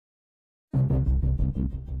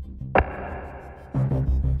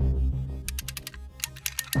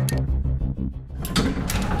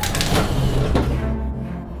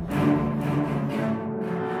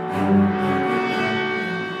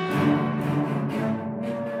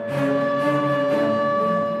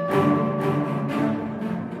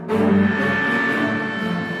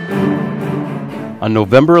On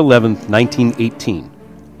November 11th, 1918,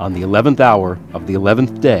 on the 11th hour of the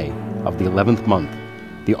 11th day of the 11th month,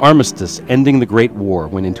 the armistice ending the Great War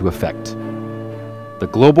went into effect. The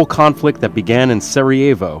global conflict that began in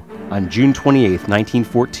Sarajevo on June 28,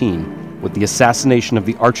 1914, with the assassination of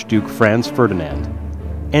the Archduke Franz Ferdinand,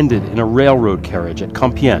 ended in a railroad carriage at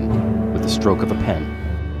Compiègne with the stroke of a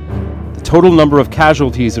pen. The total number of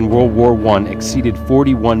casualties in World War I exceeded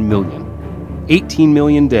 41 million, 18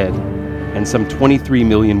 million dead, and some 23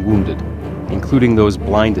 million wounded, including those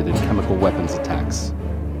blinded in chemical weapons attacks.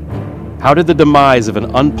 How did the demise of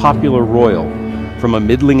an unpopular royal from a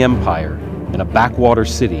middling empire in a backwater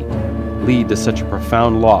city lead to such a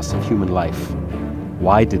profound loss of human life?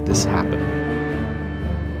 Why did this happen?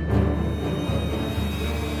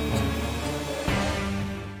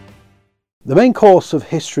 The main course of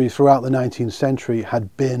history throughout the 19th century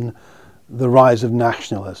had been the rise of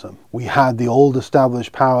nationalism. We had the old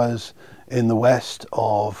established powers in the west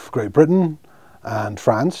of Great Britain and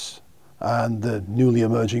France, and the newly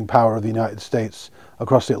emerging power of the United States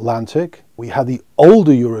across the Atlantic. We had the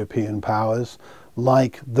older European powers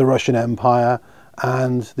like the Russian Empire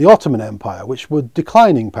and the Ottoman Empire, which were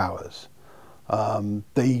declining powers.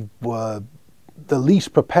 They were the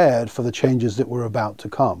least prepared for the changes that were about to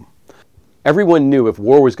come. Everyone knew if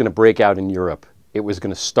war was going to break out in Europe, it was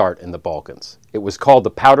going to start in the Balkans. It was called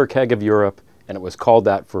the powder keg of Europe, and it was called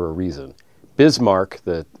that for a reason. Bismarck,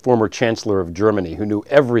 the former Chancellor of Germany, who knew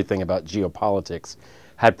everything about geopolitics,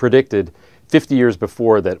 had predicted 50 years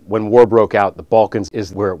before that when war broke out, the Balkans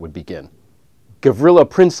is where it would begin. Gavrilo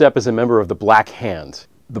Princip is a member of the Black Hand.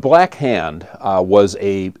 The Black Hand was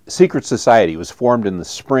a secret society. It was formed in the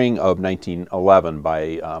spring of 1911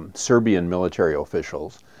 by Serbian military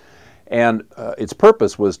officials. And its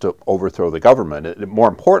purpose was to overthrow the government. More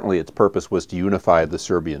importantly, its purpose was to unify the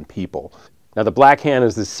Serbian people. Now, the Black Hand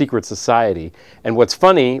is this secret society, and what's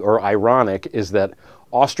funny or ironic is that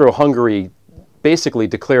Austro-Hungary basically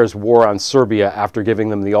declares war on Serbia after giving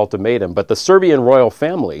them the ultimatum, but the Serbian royal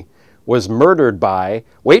family was murdered by,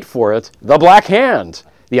 wait for it, the Black Hand.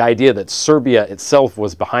 The idea that Serbia itself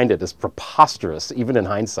was behind it is preposterous, even in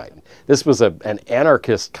hindsight. This was an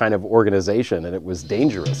anarchist kind of organization, and it was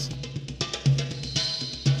dangerous.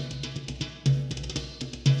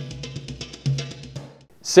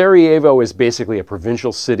 Sarajevo is basically a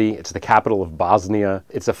provincial city. It's the capital of Bosnia.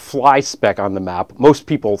 It's a fly speck on the map. Most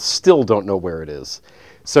people still don't know where it is.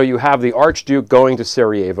 So you have the Archduke going to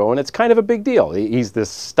Sarajevo, and it's kind of a big deal. He's this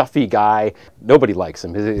stuffy guy. Nobody likes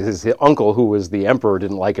him. His uncle, who was the emperor,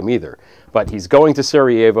 didn't like him either. But he's going to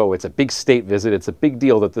Sarajevo. It's a big state visit. It's a big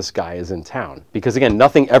deal that this guy is in town. Because again,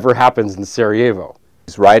 nothing ever happens in Sarajevo.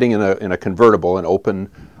 He's riding in a convertible, an open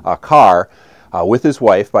car, with his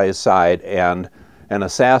wife by his side, and an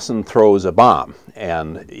assassin throws a bomb,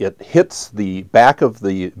 and it hits the back of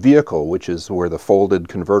the vehicle, which is where the folded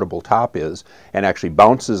convertible top is, and actually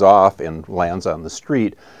bounces off and lands on the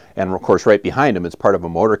street. And of course, right behind him, it's part of a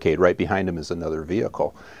motorcade. Right behind him is another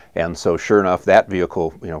vehicle. And so sure enough, that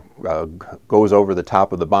vehicle, goes over the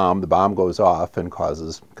top of the bomb. The bomb goes off and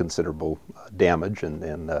causes considerable damage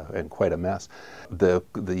and quite a mess.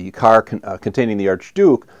 The car containing the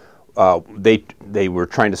Archduke, they were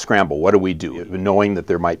trying to scramble. What do we do? Knowing that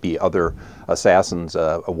there might be other assassins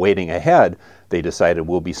waiting ahead, they decided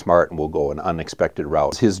we'll be smart and we'll go an unexpected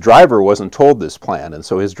route. His driver wasn't told this plan, and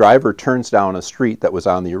so his driver turns down a street that was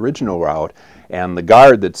on the original route, and the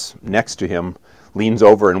guard that's next to him leans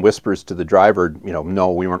over and whispers to the driver,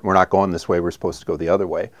 no, we're not going this way, we're supposed to go the other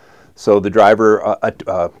way. So the driver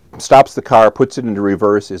stops the car, puts it into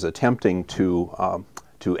reverse, is attempting to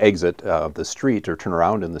exit the street or turn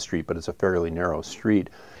around in the street, but it's a fairly narrow street.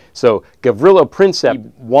 So Gavrilo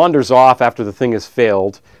Princip wanders off after the thing has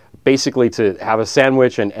failed, basically to have a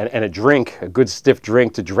sandwich and a drink, a good stiff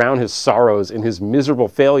drink, to drown his sorrows in his miserable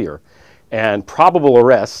failure and probable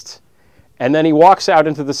arrest. And then he walks out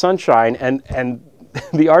into the sunshine, and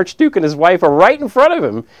the Archduke and his wife are right in front of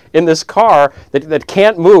him in this car that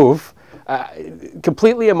can't move,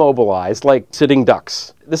 completely immobilized, like sitting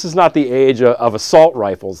ducks. This is not the age of assault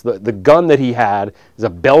rifles. The gun that he had is a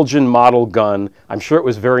Belgian model gun. I'm sure it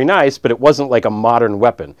was very nice, but it wasn't like a modern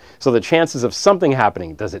weapon. So the chances of something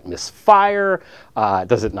happening, does it misfire?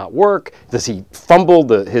 Does it not work? Does he fumble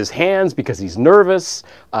his hands because he's nervous?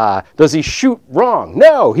 Does he shoot wrong?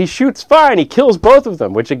 No, he shoots fine. He kills both of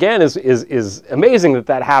them, which again is amazing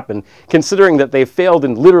that happened, considering that they failed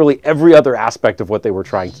in literally every other aspect of what they were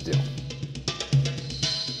trying to do.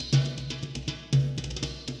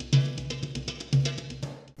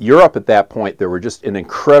 Europe at that point, there were just an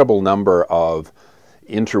incredible number of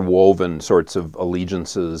interwoven sorts of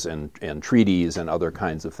allegiances and treaties and other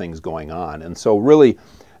kinds of things going on. And so really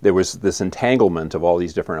there was this entanglement of all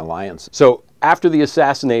these different alliances. So after the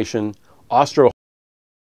assassination, Austro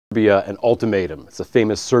Serbia an ultimatum. It's a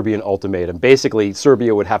famous Serbian ultimatum. Basically,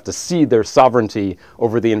 Serbia would have to cede their sovereignty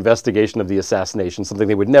over the investigation of the assassination, something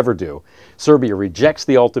they would never do. Serbia rejects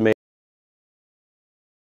the ultimatum.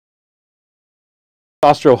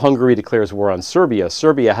 Austro-Hungary declares war on Serbia.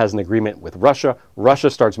 Serbia has an agreement with Russia. Russia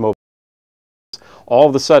starts mobilizing. All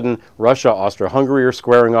of a sudden, Russia, Austro-Hungary are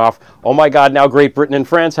squaring off. Oh my God, now Great Britain and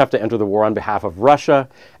France have to enter the war on behalf of Russia.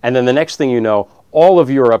 And then the next thing you know, all of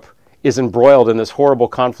Europe is embroiled in this horrible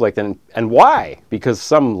conflict. And why? Because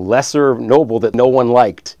some lesser noble that no one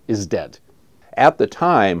liked is dead. At the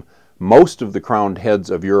time, most of the crowned heads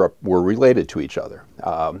of Europe were related to each other.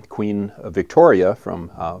 Queen Victoria from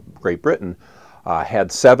Great Britain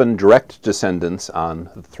had 7 direct descendants on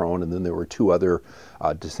the throne, and then there were 2 other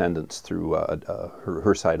descendants through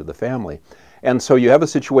her side of the family. And so you have a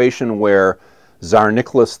situation where Tsar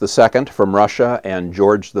Nicholas II from Russia and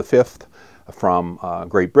George V from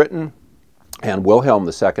Great Britain and Wilhelm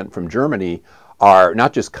II from Germany are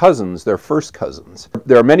not just cousins, they're first cousins.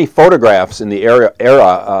 There are many photographs in the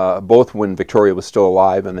era both when Victoria was still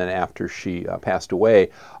alive and then after she passed away,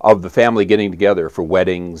 of the family getting together for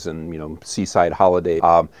weddings and, you know, seaside holidays.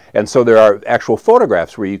 And so there are actual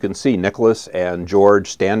photographs where you can see Nicholas and George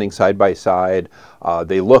standing side by side.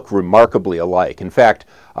 They look remarkably alike. In fact,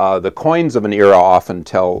 the coins of an era often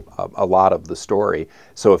tell a lot of the story.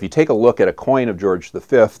 So if you take a look at a coin of George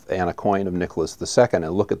V and a coin of Nicholas II and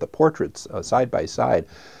look at the portraits side by side,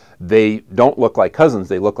 they don't look like cousins,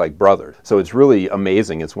 they look like brothers. So it's really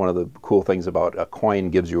amazing. It's one of the cool things about a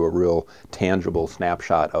coin, gives you a real tangible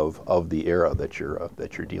snapshot of the era that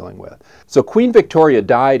you're dealing with. So Queen Victoria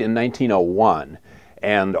died in 1901.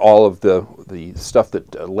 And all of the stuff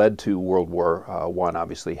that led to World War I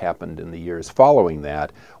obviously happened in the years following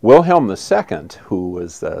that. Wilhelm II, who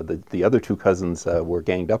was the other 2 cousins were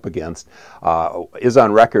ganged up against, is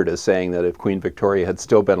on record as saying that if Queen Victoria had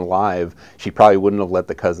still been alive, she probably wouldn't have let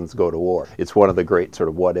the cousins go to war. It's one of the great sort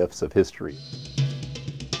of what-ifs of history.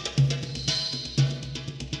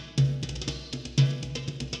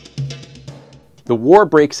 The war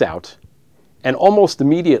breaks out. And almost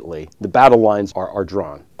immediately, the battle lines are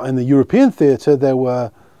drawn. In the European theatre, there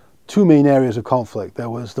were 2 main areas of conflict.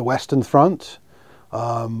 There was the Western Front,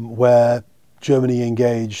 where Germany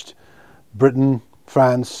engaged Britain,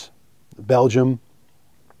 France, Belgium,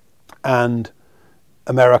 and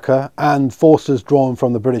America, and forces drawn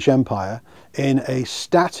from the British Empire in a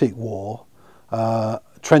static war,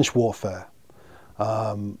 trench warfare,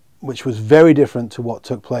 which was very different to what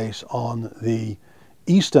took place on the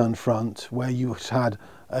Eastern Front, where you had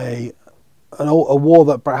a war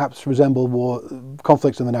that perhaps resembled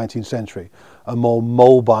conflicts in the 19th century, a more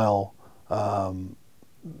mobile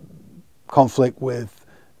conflict with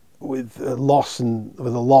a loss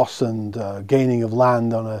and gaining of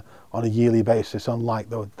land on a yearly basis, unlike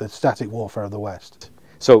the static warfare of the West.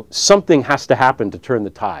 So something has to happen to turn the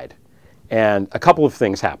tide, and a couple of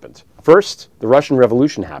things happened. First, the Russian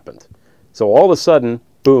Revolution happened. So all of a sudden,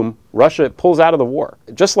 boom, Russia pulls out of the war.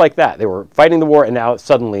 Just like that. They were fighting the war and now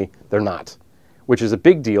suddenly they're not, which is a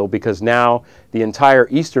big deal because now the entire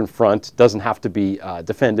Eastern Front doesn't have to be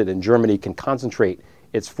defended and Germany can concentrate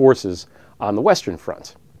its forces on the Western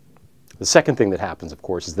Front. The second thing that happens, of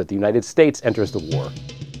course, is that the United States enters the war.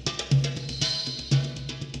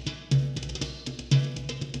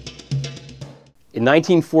 In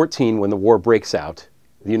 1914, when the war breaks out,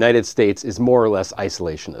 the United States is more or less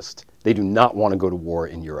isolationist. They do not want to go to war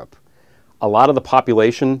in Europe. A lot of the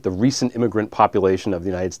population, the recent immigrant population of the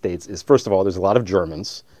United States is, first of all, there's a lot of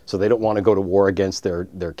Germans, so they don't want to go to war against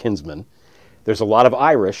their kinsmen. There's a lot of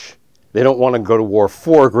Irish. They don't want to go to war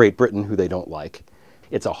for Great Britain, who they don't like.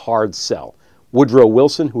 It's a hard sell. Woodrow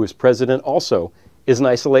Wilson, who is president, also is an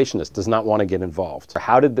isolationist, does not want to get involved.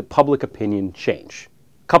 How did the public opinion change?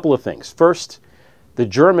 A couple of things. First, the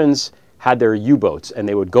Germans had their U-boats, and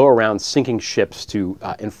they would go around sinking ships to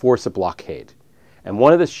enforce a blockade. And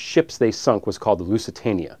one of the ships they sunk was called the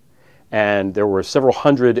Lusitania. And there were several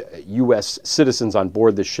hundred U.S. citizens on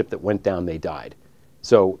board this ship that went down, they died.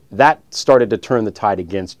 So that started to turn the tide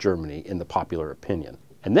against Germany in the popular opinion.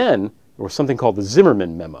 And then there was something called the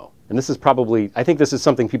Zimmermann Memo. And this is probably, I think this is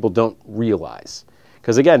something people don't realize.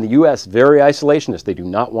 Because again, the U.S., very isolationist, they do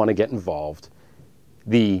not want to get involved.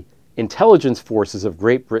 The intelligence forces of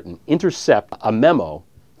Great Britain intercept a memo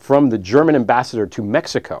from the German ambassador to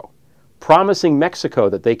Mexico, promising Mexico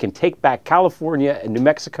that they can take back California and New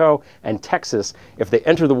Mexico and Texas if they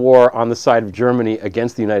enter the war on the side of Germany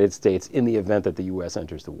against the United States in the event that the U.S.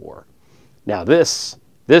 enters the war. Now this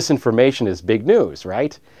information is big news,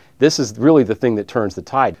 right? This is really the thing that turns the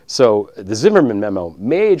tide. So the Zimmerman memo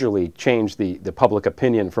majorly changed the public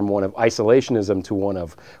opinion from one of isolationism to one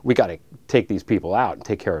of, we got to take these people out and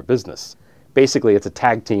take care of business. Basically, it's a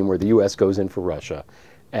tag team where the U.S. goes in for Russia.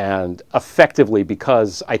 And effectively,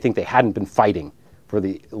 because I think they hadn't been fighting for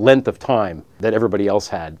the length of time that everybody else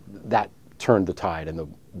had, that turned the tide and the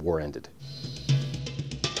war ended.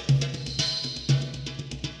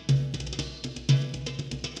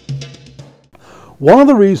 One of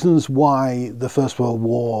the reasons why the First World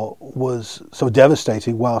War was so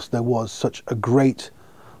devastating, whilst there was such a great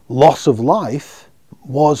loss of life,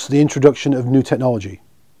 was the introduction of new technology.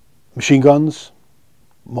 Machine guns,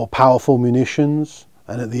 more powerful munitions,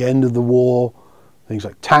 and at the end of the war, things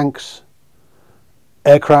like tanks,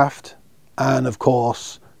 aircraft, and of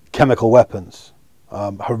course, chemical weapons.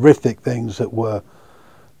 Horrific things that were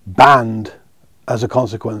banned as a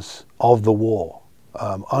consequence of the war,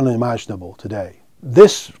 unimaginable today.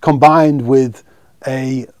 This combined with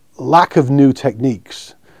a lack of new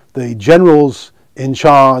techniques. The generals in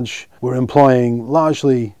charge were employing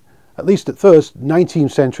largely, at least at first,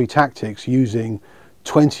 19th century tactics using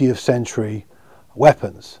 20th century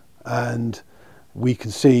weapons. And we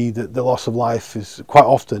can see that the loss of life is quite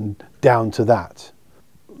often down to that.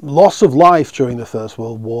 Loss of life during the First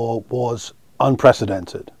World War was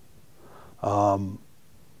unprecedented. And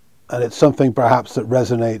it's something perhaps that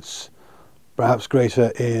resonates perhaps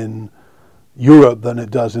greater in Europe than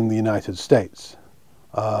it does in the United States.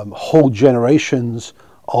 Whole generations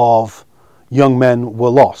of young men were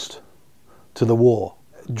lost to the war.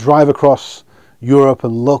 Drive across Europe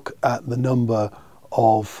and look at the number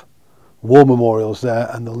of war memorials there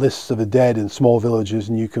and the lists of the dead in small villages,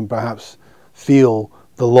 and you can perhaps feel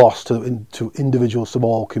the loss to individual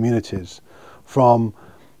small communities. From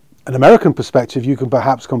an American perspective, you can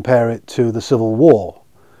perhaps compare it to the Civil War.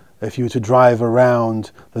 If you were to drive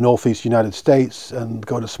around the northeast United States and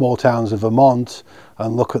go to small towns of Vermont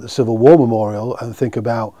and look at the Civil War Memorial and think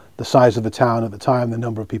about the size of the town at the time, the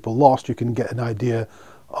number of people lost, you can get an idea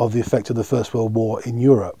of the effect of the First World War in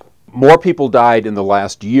Europe. More people died in the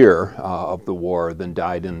last year of the war than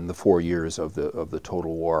died in the 4 years of the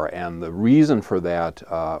total war, and the reason for that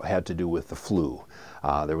had to do with the flu.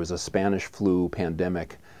 There was a Spanish flu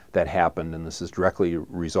pandemic that happened, and this is directly a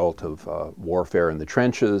result of warfare in the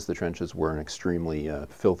trenches. The trenches were an extremely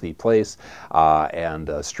filthy place, and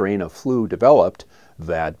a strain of flu developed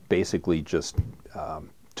that basically just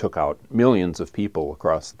took out millions of people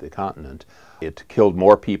across the continent. It killed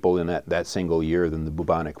more people in that single year than the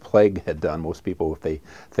bubonic plague had done. Most people, if they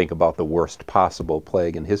think about the worst possible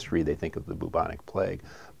plague in history, they think of the bubonic plague.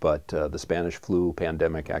 But the Spanish flu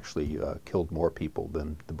pandemic actually killed more people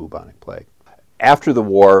than the bubonic plague. After the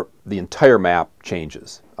war, the entire map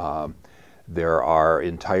changes. There are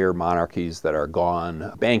entire monarchies that are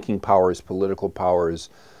gone. Banking powers, political powers,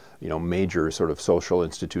 major sort of social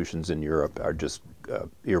institutions in Europe are just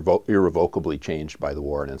irrevocably changed by the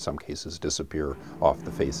war, and in some cases disappear off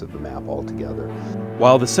the face of the map altogether.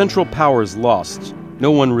 While the Central Powers lost, no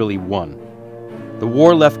one really won. The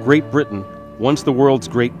war left Great Britain, once the world's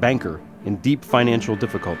great banker, in deep financial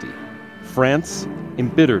difficulty. France,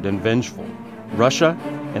 embittered and vengeful. Russia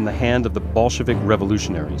in the hand of the Bolshevik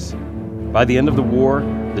revolutionaries. By the end of the war,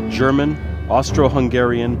 the German,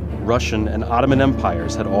 Austro-Hungarian, Russian, and Ottoman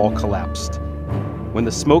empires had all collapsed. When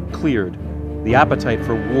the smoke cleared, the appetite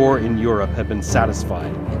for war in Europe had been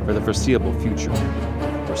satisfied for the foreseeable future,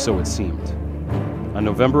 or so it seemed. On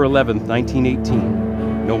November 11,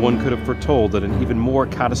 1918, no one could have foretold that an even more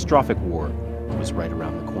catastrophic war was right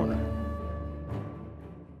around the corner.